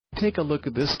Take a look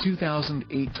at this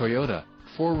 2008 Toyota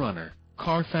 4Runner.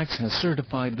 Carfax has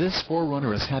certified this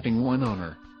 4Runner as having one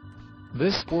owner.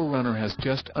 This 4Runner has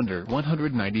just under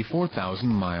 194,000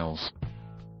 miles.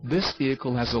 This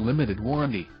vehicle has a limited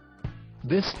warranty.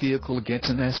 This vehicle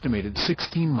gets an estimated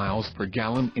 16 miles per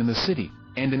gallon in the city,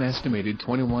 and an estimated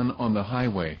 21 on the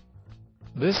highway.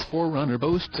 This 4Runner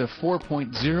boasts a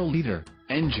 4.0-liter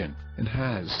engine, and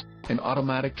has an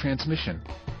automatic transmission.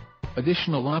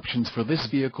 Additional options for this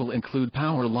vehicle include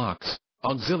power locks,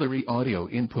 auxiliary audio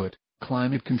input,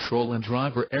 climate control and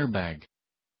driver airbag.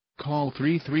 Call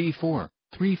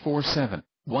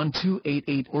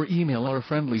 334-347-1288 or email our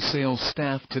friendly sales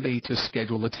staff today to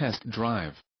schedule a test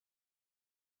drive.